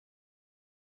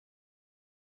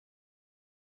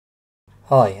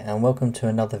Hi and welcome to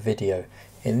another video.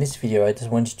 In this video I just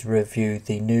wanted to review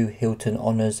the new Hilton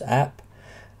Honors app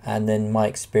and then my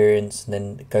experience and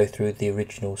then go through the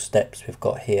original steps we've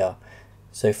got here.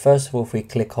 So first of all, if we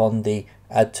click on the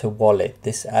add to wallet,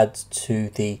 this adds to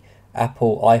the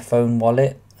Apple iPhone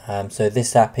wallet. So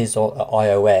this app is on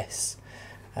iOS.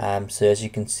 So as you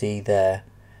can see there,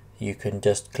 you can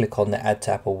just click on the add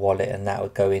to Apple wallet and that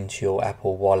would go into your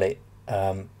Apple wallet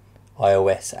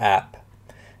iOS app.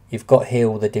 You've got here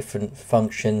all the different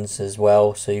functions as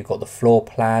well. So you've got the floor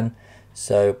plan.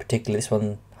 So particularly this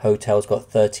one, hotel's got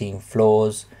 13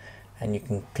 floors, and you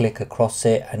can click across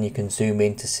it and you can zoom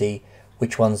in to see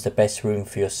which one's the best room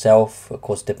for yourself. Of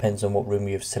course, depends on what room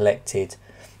you've selected.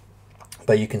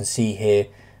 But you can see here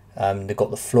they've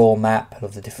got the floor map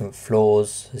of the different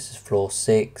floors. This is floor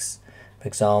 6, for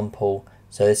example.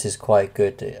 So this is quite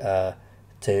good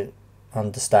to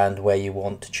understand where you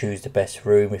want to choose the best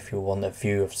room if you want a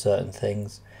view of certain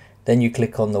things. Then you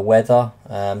click on the weather.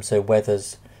 So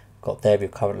weather's got there your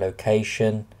current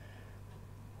location,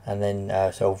 and then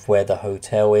sort of where the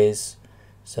hotel is.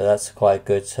 So that's quite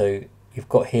good. So you've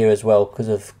got here as well, because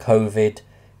of COVID,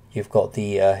 you've got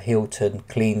the Hilton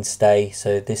Clean Stay.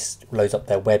 So this loads up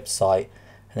their website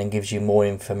and then gives you more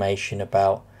information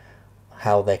about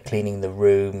how they're cleaning the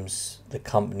rooms, the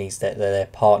companies that they're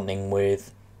partnering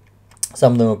with.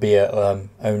 Some of them will be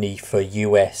only for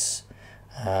US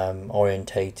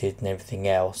orientated and everything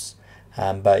else,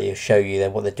 but it'll show you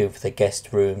what they're doing for the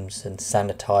guest rooms and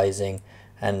sanitizing,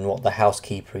 and what the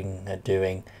housekeeping are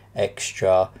doing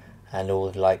extra, and all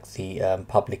like the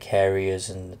public areas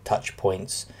and the touch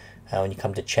points when you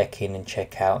come to check in and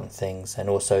check out and things, and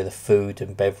also the food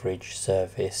and beverage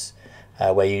service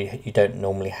where you don't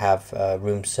normally have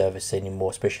room service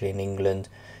anymore, especially in England.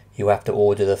 You have to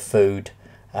order the food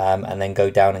and then go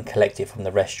down and collect it from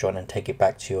the restaurant and take it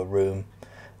back to your room.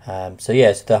 So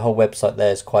yeah, so the whole website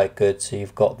there is quite good. So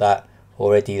you've got that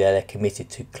already there. They're committed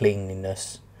to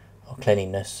cleanliness.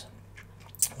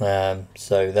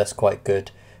 So that's quite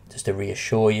good, just to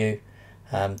reassure you.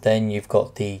 Then you've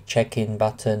got the check-in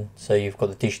button. So you've got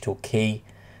the digital key.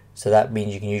 So that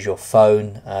means you can use your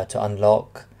phone to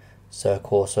unlock. So of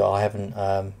course I haven't,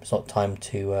 it's not time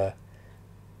to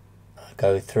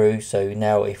go through. So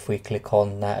now if we click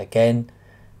on that again,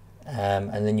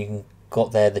 and then you can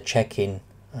got there the check-in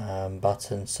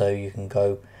button, so you can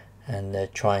go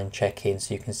and try and check in.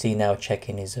 So you can see now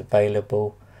check-in is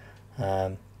available.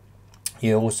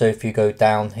 You also, if you go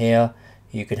down here,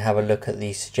 you can have a look at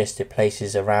the suggested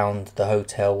places around the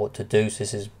hotel, what to do. So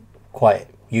this is quite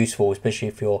useful, especially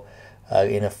if you're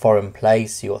in a foreign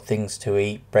place. You've got things to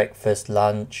eat, breakfast,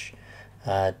 lunch,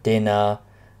 dinner,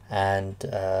 and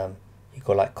you've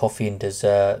got like coffee and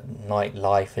dessert,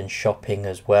 nightlife and shopping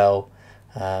as well.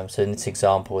 So in this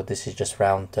example, this is just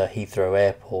around Heathrow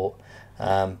Airport,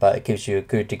 but it gives you a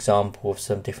good example of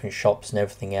some different shops and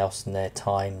everything else and their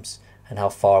times and how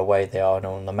far away they are, and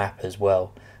on the map as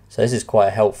well. So this is quite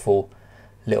a helpful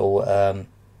little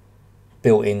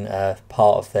built-in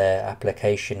part of their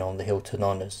application on the Hilton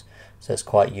Honors. So it's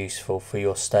quite useful for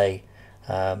your stay,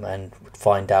 and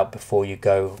find out before you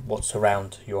go what's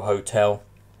around your hotel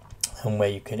and where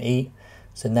you can eat.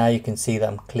 So now you can see that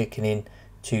I'm clicking in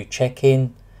to check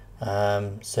in.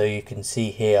 So you can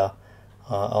see here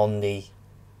on the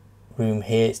room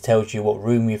here, it tells you what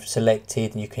room you've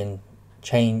selected. You can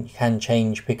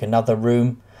change, pick another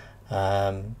room,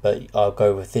 but I'll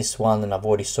go with this one, and I've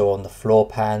already saw on the floor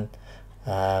plan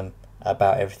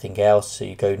about everything else. So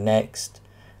you go next,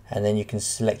 and then you can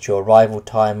select your arrival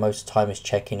time. Most time is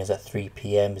check-in is at 3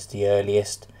 PM is the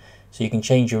earliest. So you can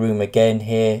change your room again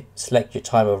here, select your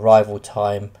time of arrival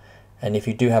time, and if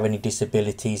you do have any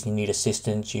disabilities and you need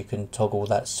assistance, you can toggle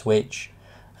that switch.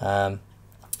 And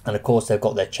of course they've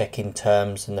got their check-in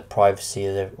terms and the privacy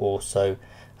also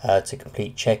to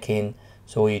complete check-in.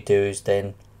 So all you do is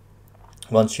then,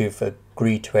 once you've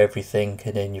agreed to everything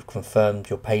and then you've confirmed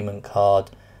your payment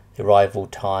card, the arrival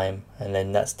time, and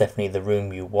then that's definitely the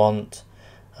room you want,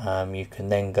 you can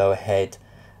then go ahead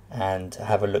and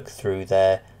have a look through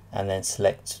there, and then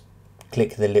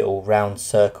click the little round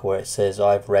circle where it says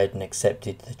I've read and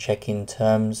accepted the check-in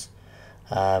terms.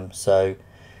 So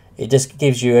it just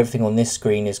gives you everything on this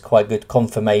screen is quite good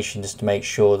confirmation, just to make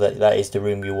sure that that is the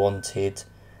room you wanted,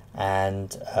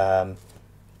 and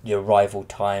your arrival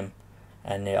time.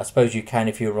 And I suppose you can,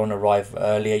 if you want to arrive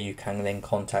earlier, you can then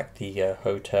contact the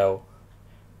hotel.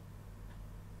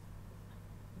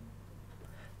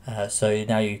 So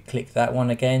now you click that one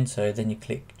again, so then you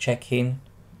click check-in.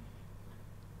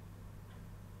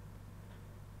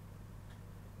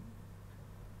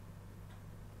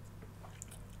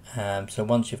 So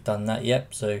once you've done that,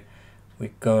 so we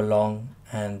go along,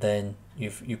 and then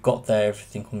you've got there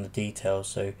everything on the details.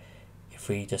 So if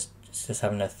we just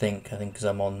having a think, I think because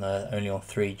I'm on only on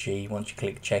 3G, once you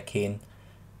click check in,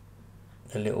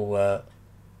 the little a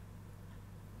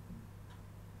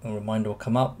reminder will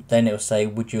come up. Then it will say,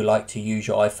 would you like to use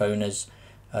your iPhone as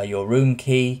your room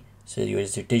key? So you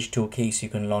use your digital key, so you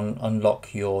can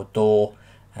unlock your door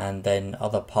and then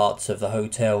other parts of the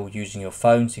hotel using your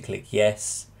phone. So you click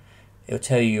yes. It'll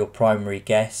tell you your primary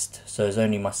guest, so there's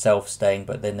only myself staying,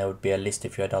 but then there would be a list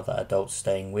if you had other adults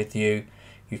staying with you.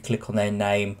 You click on their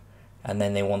name, and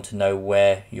then they want to know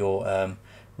where your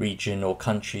region or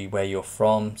country where you're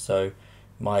from. So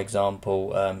my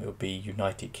example, it would be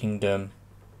United Kingdom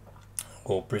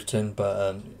or Britain,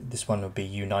 but this one would be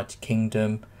United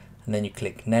Kingdom. And then you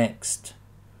click next,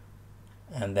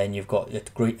 and then you've got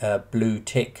a blue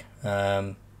tick,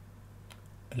 a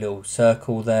little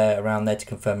circle there around there to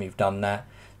confirm you've done that.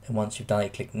 Then once you've done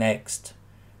it, click next,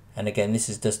 and again this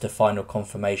is just a final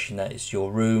confirmation that it's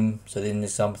your room. So in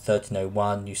this example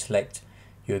 1301, you select,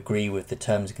 you agree with the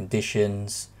terms and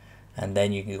conditions, and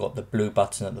then you've got the blue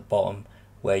button at the bottom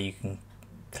where you can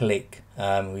click,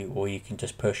 or you can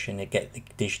just push and get the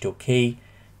digital key.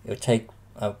 It'll take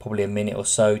probably a minute or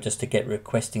so just to get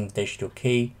requesting the digital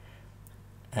key,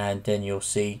 and then you'll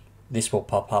see this will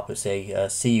pop up and say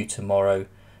see you tomorrow,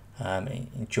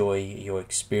 enjoy your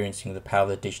experiencing the power of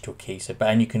the digital key. So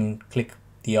and you can click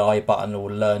the I button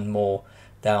or learn more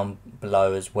down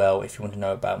below as well if you want to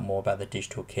know more about the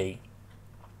digital key.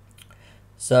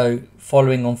 So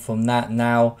following on from that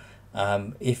now,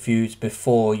 if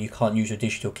before you can't use your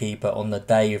digital key, but on the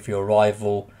day of your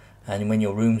arrival and when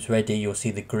your room's ready, you'll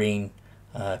see the green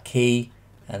key,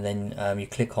 and then you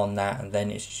click on that, and then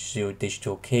it's your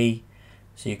digital key.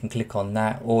 So you can click on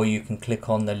that, or you can click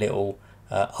on the little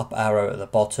up arrow at the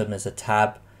bottom as a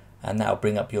tab, and that'll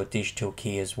bring up your digital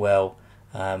key as well,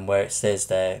 where it says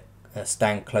there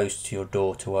stand close to your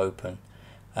door to open.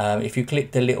 If you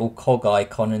click the little cog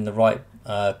icon in the right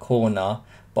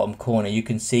bottom corner, you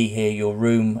can see here your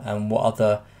room and what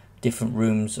other different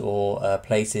rooms or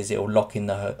places it will unlock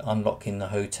in the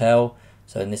hotel.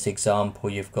 So in this example,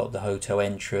 you've got the hotel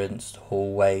entrance,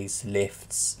 hallways,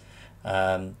 lifts,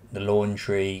 the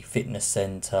laundry, fitness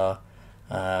center,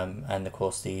 and of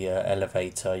course the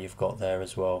elevator you've got there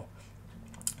as well.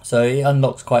 So it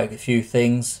unlocks quite a few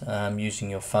things using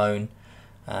your phone,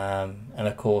 and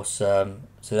of course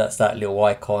so that's that little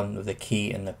icon with the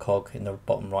key and the cog in the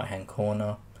bottom right hand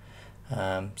corner.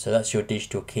 So that's your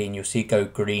digital key, and you'll see it go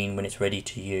green when it's ready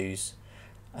to use.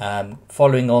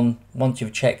 Following on, once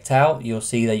you've checked out, you'll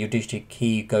see that your digital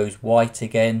key goes white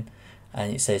again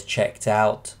and it says checked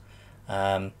out.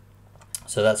 So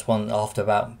that's one after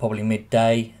about probably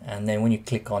midday, and then when you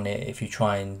click on it, if you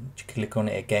try and click on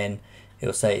it again,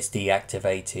 it'll say it's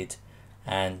deactivated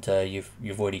and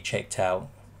you've already checked out,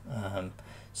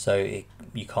 so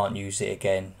you can't use it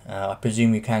again. I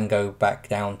presume you can go back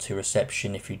down to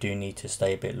reception if you do need to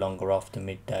stay a bit longer after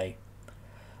midday.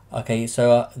 Okay,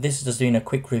 so this is just doing a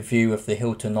quick review of the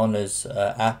Hilton Honors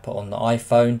app on the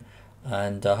iPhone,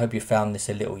 and I hope you found this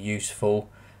a little useful,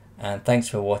 and thanks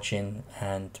for watching,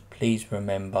 and please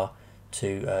remember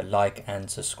to like and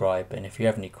subscribe, and if you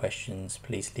have any questions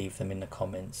please leave them in the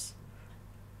comments.